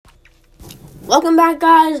Welcome back,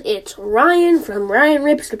 guys. It's Ryan from Ryan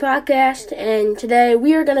Rips the Podcast, and today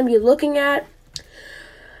we are going to be looking at,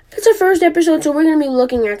 it's our first episode, so we're going to be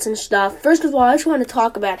looking at some stuff. First of all, I just want to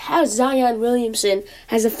talk about how Zion Williamson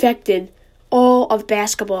has affected all of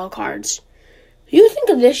basketball cards. You think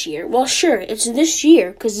of this year. Well, sure, it's this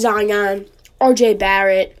year, because Zion, RJ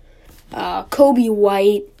Barrett, Kobe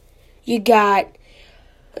White, you got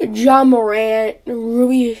Ja Morant,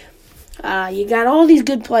 Rui, you got all these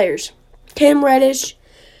good players. Cam Reddish,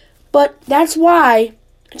 but that's why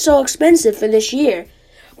it's so expensive for this year.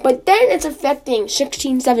 But then it's affecting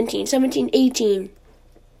 16, 17, 17, 18.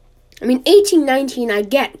 I mean, 18, 19 I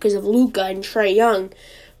get because of Luka and Trae Young.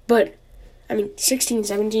 But, 16,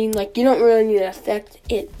 17, you don't really need to affect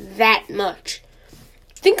it that much.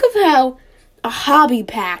 Think of how a hobby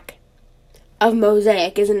pack of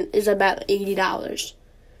Mosaic is about $80.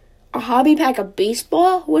 A hobby pack of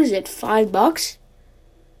baseball, what is it, $5?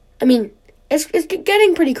 It's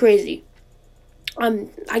getting pretty crazy.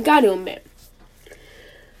 I gotta admit.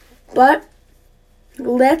 But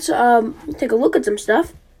let's take a look at some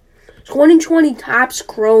stuff. 2020 Topps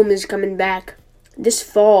Chrome is coming back this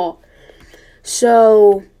fall.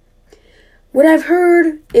 So what I've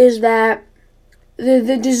heard is that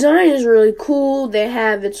the design is really cool.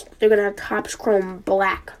 They're gonna have Topps Chrome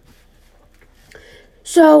Black.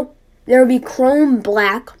 So there will be Chrome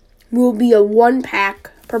Black. Will be a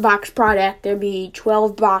 1-pack per box product. There'll be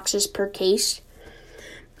 12 boxes per case,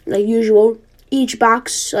 like usual. Each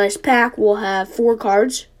box/pack will have 4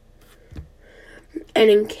 cards, an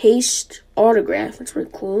encased autograph. That's really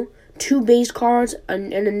cool. 2 base cards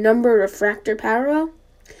and a number refractor parallel.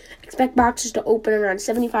 Expect boxes to open around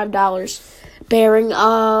 $75, bearing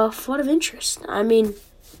a flood of interest. The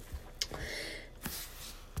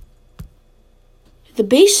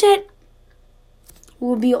base set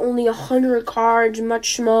will be only 100 cards,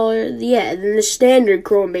 much smaller, than the standard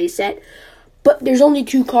Chrome base set. But there's only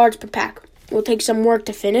 2 cards per pack. It will take some work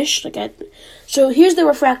to finish. So here's the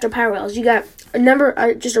refractor parallels. You got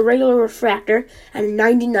just a regular refractor at a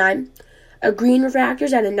 99. A green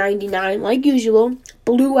refractor's at a 99, like usual.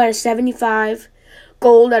 Blue at a 75.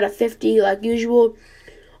 Gold at a 50, like usual.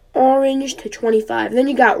 Orange to 25. Then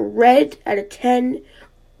you got red at a 10.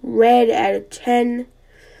 Red at a 10.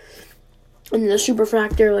 And the super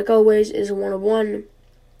refractor, like always, is a 1 of 1.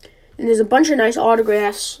 And there's a bunch of nice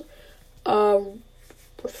autographs.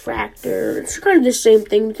 Refractor. It's kind of the same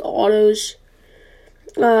thing with the autos.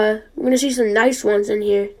 We're going to see some nice ones in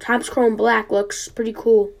here. Topps Chrome Black looks pretty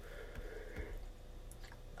cool.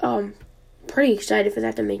 Pretty excited for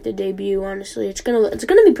that to make the debut, honestly. It's gonna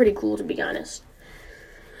be pretty cool, to be honest.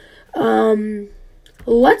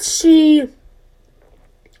 Let's see.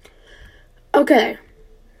 Okay.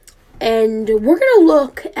 And we're going to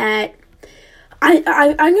look at, I'm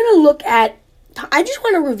going to look at, I just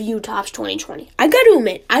want to review Topps 2020. I got to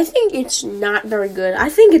admit, I think it's not very good. I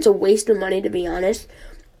think it's a waste of money, to be honest.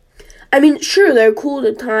 Sure, they're cool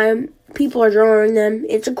at the time. People are drawing them.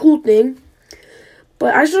 It's a cool thing.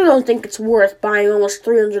 But I still don't think it's worth buying almost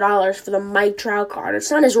 $300 for the Mike Trout card. It's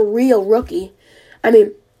not his real rookie.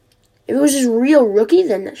 If it was his real rookie,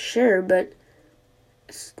 then sure, but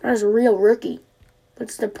it's not his real rookie.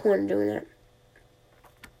 What's the point of doing that?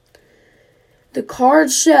 The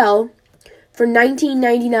cards sell for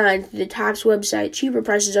 $19.99 through the Topps website. Cheaper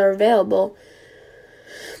prices are available.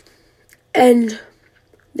 And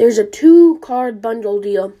there's a 2-card bundle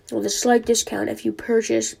deal with a slight discount if you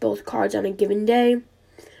purchase both cards on a given day.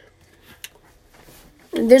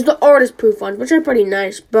 And there's the artist proof ones, which are pretty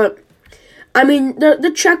nice. But,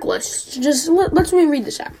 the checklist. Just let me read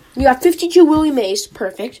this out. You got 52 Willie Mays,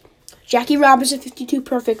 perfect. Jackie Robinson, 52,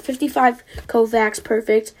 perfect. 55, Koufax,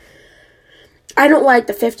 perfect. I don't like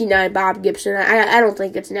the 59, Bob Gibson. I don't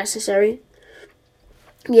think it's necessary.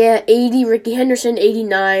 Yeah, 80, Ricky Henderson.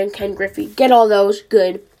 89, Ken Griffey. Get all those.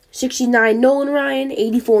 Good. 69, Nolan Ryan.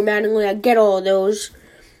 84, Mattingly. I get all of those.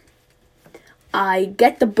 I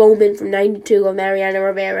get the Bowman from 92 of Mariano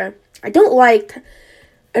Rivera. I don't like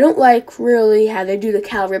really how they do the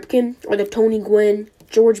Cal Ripken or the Tony Gwynn.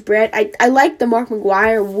 George Brett. I like the Mark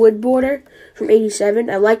McGwire wood border from 87.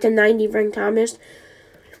 I like the 90 Frank Thomas.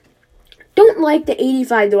 Don't like the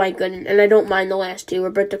 85 Dwight Gooden, and I don't mind the last 2,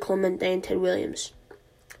 Roberto Clemente and Ted Williams.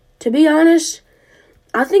 To be honest,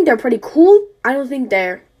 I think they're pretty cool. I don't think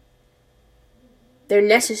they're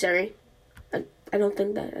necessary. I don't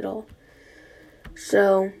think that at all.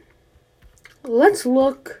 So, let's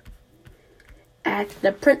look at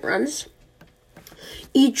the print runs.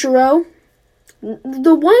 Ichiro.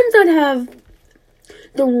 The ones that have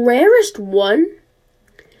the rarest one,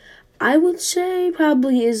 I would say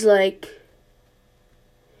probably is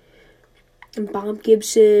and Bob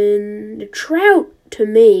Gibson. The Trout, to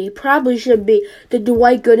me, probably should be. The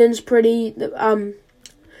Dwight Gooden's pretty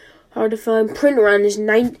hard to find. Print Run is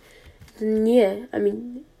yeah, I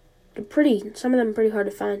mean, some of them are pretty hard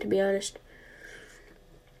to find, to be honest.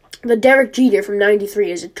 The Derek Jeter from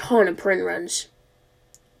 93 is a ton of print runs.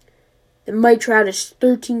 The Mike Trout is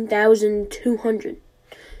 $13,200.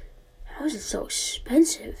 How is it so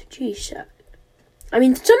expensive? Jeez. I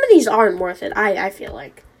mean, some of these aren't worth it, I feel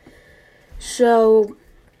like. So,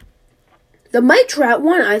 the Mike Trout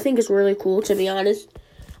one, I think, is really cool, to be honest.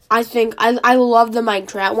 I love the Mike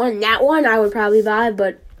Trout one. That one I would probably buy,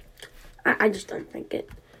 but I just don't think it.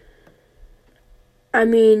 I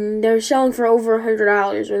mean, they're selling for over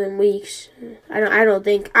 $100 within weeks. I don't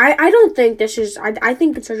think this is. I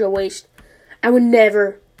think it's such a waste. I would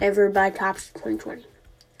never ever buy Topps 2020.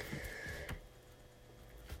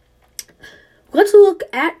 Let's look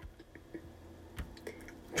at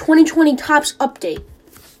 2020 Topps update.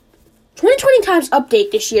 2020 Topps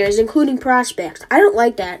update this year is including prospects. I don't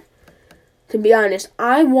like that, to be honest.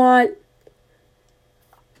 I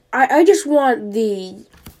just want the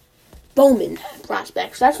Bowman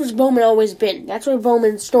prospects. That's what Bowman always been. That's what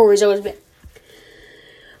Bowman's story's always been.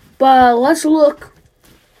 But let's look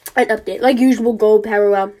at update. Like usual, gold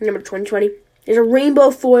parallel, number 2020. There's a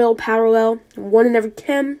rainbow foil parallel, 1 in every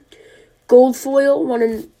 10. Gold foil,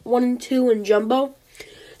 1 in 2 in jumbo.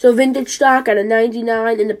 So vintage stock at a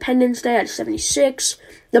 99. Independence Day at a 76.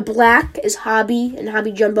 The black is hobby and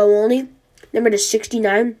hobby jumbo only. Number to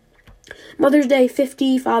 69. Mother's Day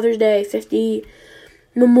 50. Father's Day 50.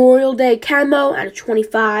 Memorial Day camo at a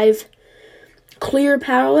 25. Clear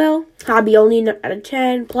parallel, hobby only at a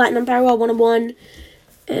 10. Platinum parallel 101.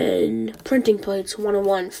 And printing plates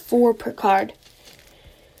 101, 4 per card.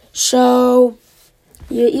 So,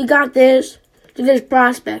 you got this. There's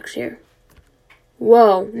prospects here.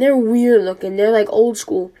 Whoa, they're weird looking. They're like old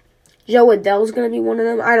school. Joe Adell's going to be one of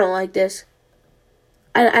them. I don't like this.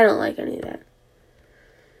 I don't like any of that.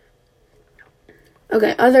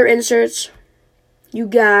 Okay, other inserts. You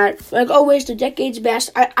got, like always, the Decade's Best.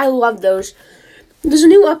 I love those. There's a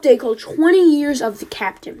new update called 20 Years of the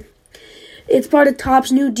Captain. It's part of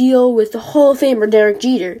Topps' new deal with the Hall of Famer Derek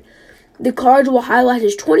Jeter. The cards will highlight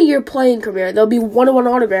his 20-year playing career. There'll be 101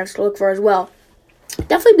 autographs to look for as well.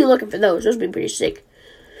 Definitely be looking for those. Those would be pretty sick.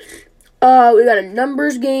 We got a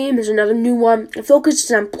numbers game. There's another new one. It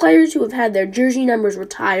focuses on players who have had their jersey numbers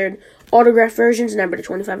retired. Autograph versions, number to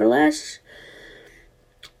 25 or less.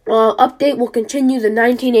 Update will continue the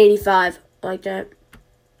 1985, like that.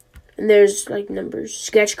 And there's, like, numbers.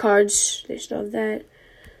 Sketch cards, they still have that.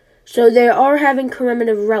 So they are having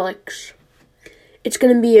commemorative relics. It's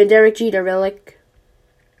going to be a Derek Jeter relic.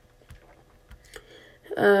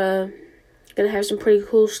 Going to have some pretty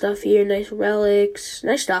cool stuff here. Nice relics.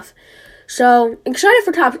 Nice stuff. So, excited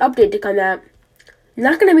for Topps update to come out.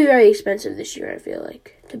 Not going to be very expensive this year, I feel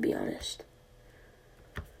like, to be honest.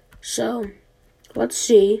 So, let's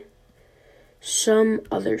see some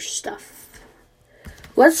other stuff.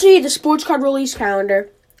 Let's see the sports card release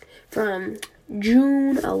calendar from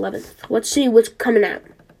June 11th. Let's see what's coming out.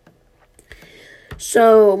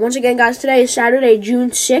 So, once again, guys, today is Saturday,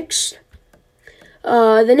 June 6th.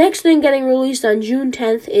 The next thing getting released on June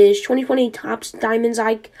 10th is 2020 Topps Diamonds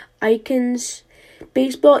Icons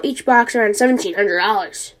Baseball. Each box around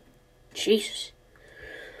 $1,700. Jesus.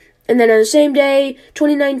 And then on the same day,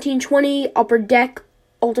 2019-20 Upper Deck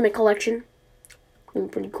Ultimate Collection.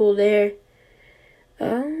 Pretty cool there.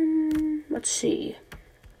 Let's see.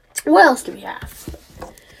 What else do we have?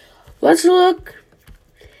 Let's look.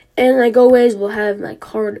 And like always, we'll have my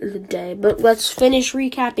card of the day. But let's finish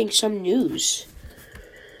recapping some news.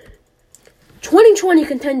 2020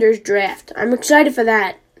 Contenders Draft. I'm excited for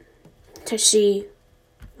that. To see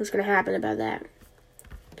what's going to happen about that.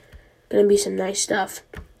 Going to be some nice stuff.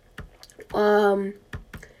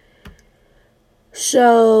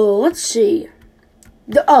 So, let's see.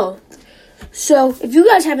 So, if you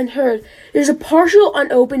guys haven't heard, there's a partial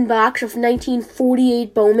unopened box of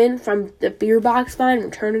 1948 Bowman from the Beer Box line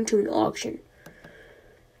returning to an auction.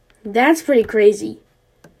 That's pretty crazy.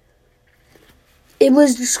 It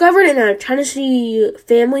was discovered in a Tennessee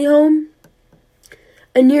family home.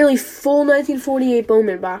 A nearly full 1948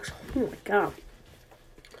 Bowman box. Oh my god.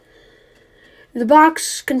 The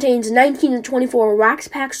box contains 19 to 24 wax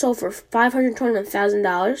packs sold for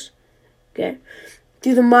 $521,000. Okay.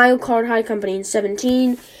 Through the Mile Card High Company in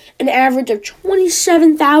 17. An average of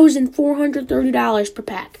 $27,430 per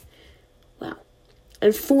pack. Wow.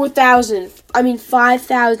 And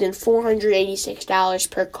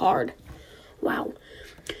 $5,486 per card. Wow.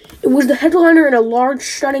 It was the headliner in a large,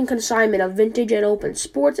 stunning consignment of vintage and open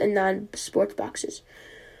sports and non-sports boxes.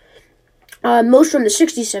 Most from the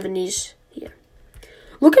 60s, 70s. Yeah.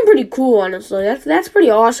 Looking pretty cool, honestly. That's pretty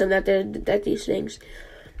awesome that these things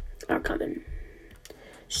are coming.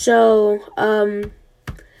 So,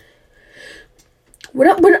 what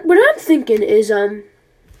I'm thinking is,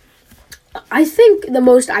 I think the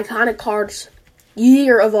most iconic cards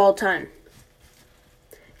year of all time.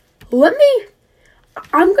 The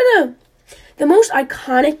most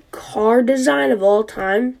iconic card design of all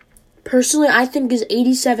time, personally, I think is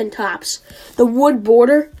 87 Topps. The wood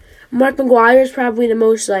border. Mark McGwire is probably the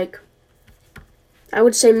most, I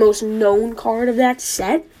would say, most known card of that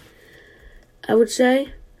set. I would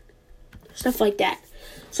say. Stuff like that.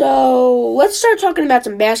 So, let's start talking about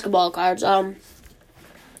some basketball cards.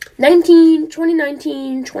 2019,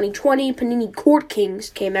 2020 Panini Court Kings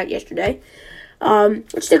came out yesterday.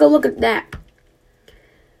 Let's take a look at that.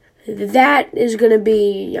 That is going to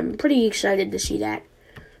be, I'm pretty excited to see that.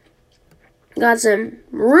 Got some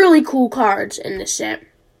really cool cards in this set.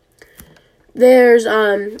 There's,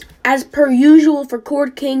 as per usual for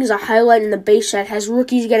Court Kings, a highlight in the base set has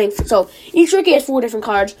rookies getting, so each rookie has 4 different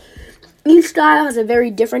cards. Each style has a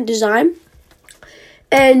very different design.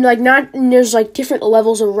 And, there's, different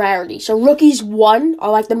levels of rarity. So rookies 1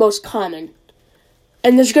 are, the most common.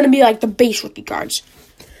 And there's going to be, the base rookie cards.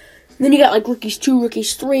 And then you got, rookies 2,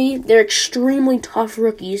 rookies 3. They're extremely tough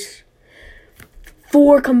rookies.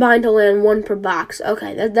 4 combined to land 1 per box.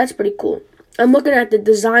 Okay, that's pretty cool. I'm looking at the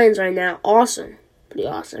designs right now. Awesome. Pretty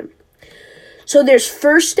awesome. So there's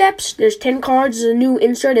First Steps. There's 10 cards. There's a new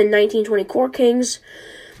insert in 1920 Court Kings.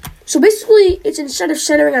 So basically, it's instead of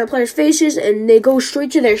centering on the players' faces, and they go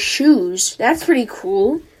straight to their shoes. That's pretty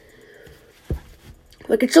cool.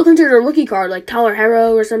 It's still considered a rookie card, like Tyler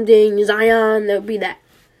Herro or something, Zion, that would be that.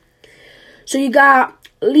 So you got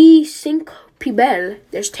Lee Sink-Pibel.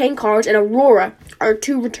 There's 10 cards, and Aurora are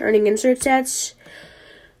 2 returning insert sets.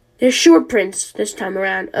 There's short prints this time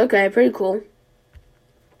around. Okay, pretty cool.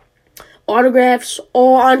 Autographs,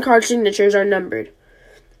 all on-card signatures are numbered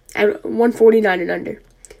at 149 and under.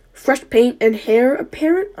 Fresh paint and hair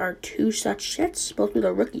apparent are 2 such sets, both with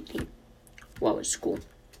a rookie team. Wow, it's cool.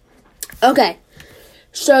 Okay,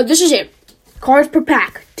 so this is it. Cards per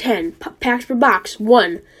pack, 10. Packs per box,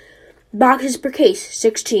 1. Boxes per case,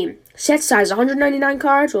 16. Set size, 199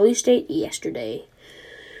 cards. Release date, yesterday.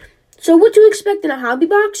 So what to expect in a hobby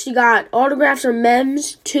box? You got autographs or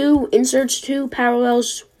mems, 2. Inserts, 2.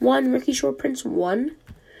 Parallels, 1. Rookie short prints, 1.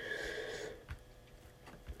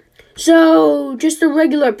 So, just the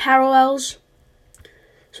regular parallels.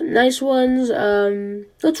 Some nice ones.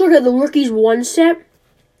 Let's look at the Rookies 1 set.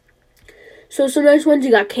 So, some nice ones.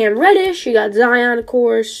 You got Cam Reddish. You got Zion, of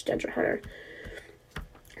course. Spencer Hunter.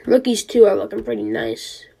 Rookies 2 are looking pretty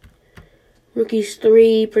nice. Rookies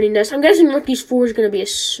 3, pretty nice. I'm guessing Rookies 4 is going to be a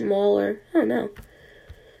smaller. I don't know.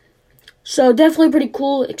 So, definitely pretty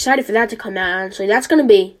cool. Excited for that to come out, honestly. That's going to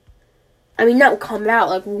be, not come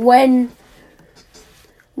out.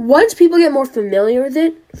 Once people get more familiar with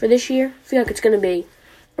it for this year, I feel like it's going to be,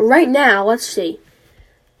 right now, let's see,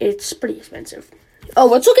 it's pretty expensive. Oh,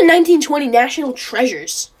 let's look at 1920 National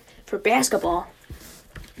Treasures for basketball.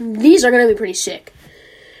 These are going to be pretty sick.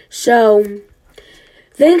 So,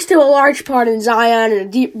 thanks to a large part in Zion and a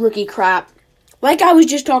deep rookie crop, like I was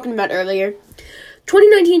just talking about earlier,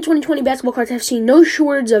 2019-2020 basketball cards have seen no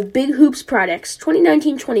shortage of big hoops products.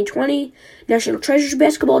 2019-2020 National Treasures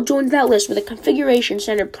basketball joins that list with a configuration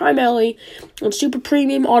centered primarily on super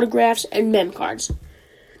premium autographs and mem cards.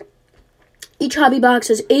 Each hobby box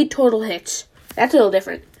has 8 total hits. That's a little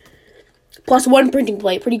different. Plus 1 printing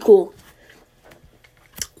plate. Pretty cool.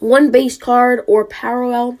 1 base card or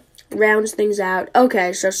parallel rounds things out.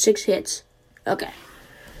 Okay, so 6 hits. Okay.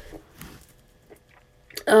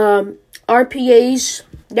 RPAs,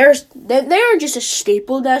 they're just a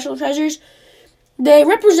staple of National Treasures. They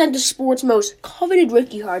represent the sport's most coveted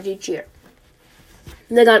rookie cards each year.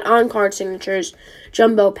 They got on-card signatures,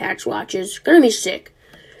 jumbo patch watches. Gonna be sick.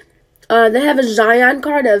 They have a Zion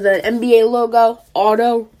card of an NBA logo,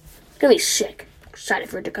 auto. Gonna be sick. Excited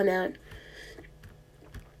for it to come out.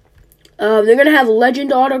 They're gonna have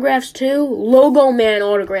legend autographs too, logo man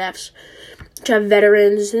autographs, which have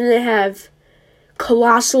veterans. And then they have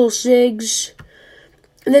colossal sigs.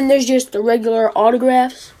 And then there's just the regular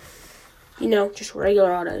autographs. Just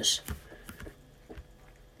regular autos.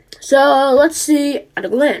 So, let's see at a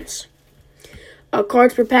glance.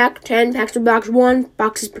 Cards per pack, 10. Packs per box, 1.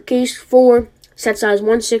 Boxes per case, 4. Set size,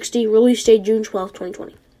 160. Release date, June 12th,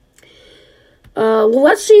 2020.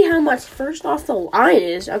 Let's see how much first off the line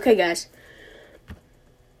is. Okay, guys.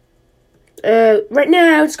 Right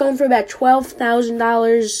now it's going for about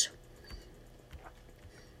 $12,000.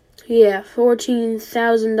 Yeah,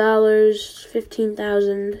 $14,000,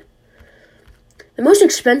 $15,000. The most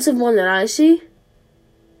expensive one that I see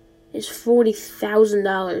is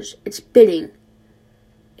 $40,000. It's bidding.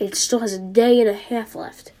 It still has a day and a half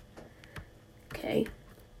left. Okay.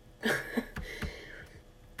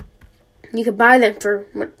 You could buy them for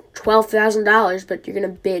 $12,000, but you're gonna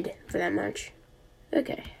bid for that much.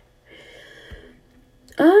 Okay.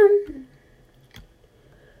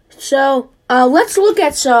 So let's look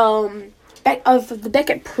at some of the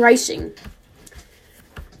Beckett pricing.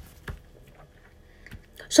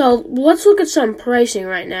 So let's look at some pricing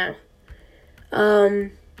right now.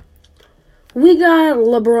 We got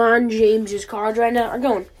LeBron James's cards right now are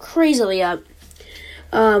going crazily up.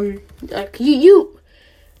 Like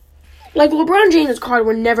LeBron James' card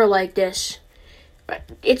were never like this.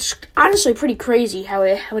 It's honestly pretty crazy how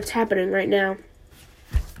it's happening right now.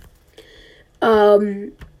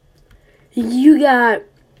 You got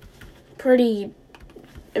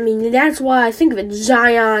that's why I think of it.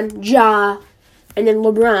 Zion, Ja, and then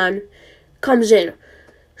LeBron comes in.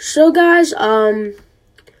 So guys,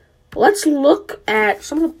 let's look at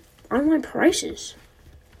some of the online prices.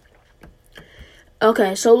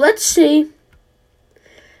 Okay, so let's see.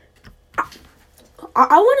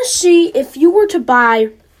 I want to see if you were to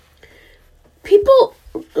buy people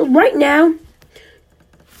right now.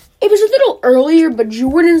 It was a little earlier, but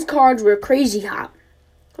Jordan's cards were crazy hot.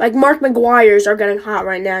 Like Mark McGwire's are getting hot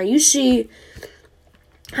right now. You see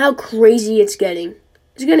how crazy it's getting.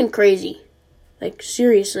 It's getting crazy. Like,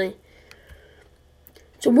 seriously.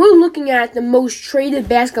 So we're looking at the most traded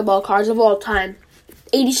basketball cards of all time.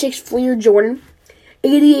 86 Fleer Jordan.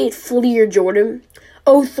 88 Fleer Jordan.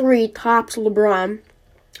 03 Topps LeBron.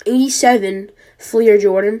 87 Fleer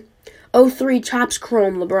Jordan. 03 Topps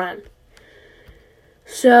Chrome LeBron.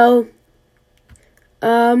 So,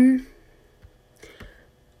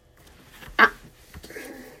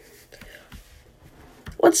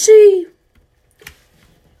 let's see.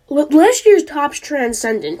 Last year's Topps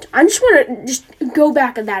Transcendent. I just want to just go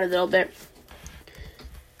back at that a little bit.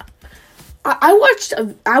 I watched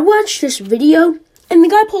this video, and the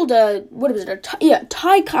guy pulled a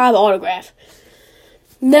Ty Cobb autograph.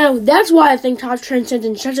 Now, that's why I think Topps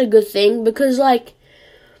Transcendent is such a good thing, because, like,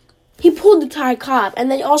 he pulled the Ty Cobb,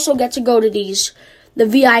 and they also get to go to the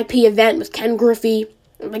VIP event with Ken Griffey.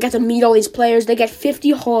 They get to meet all these players. They get 50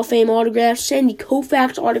 Hall of Fame autographs, Sandy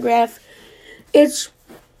Koufax autograph. It's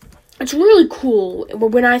really cool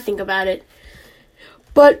when I think about it.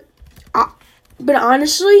 But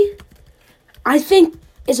honestly, I think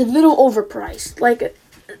it's a little overpriced. Like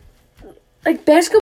basketball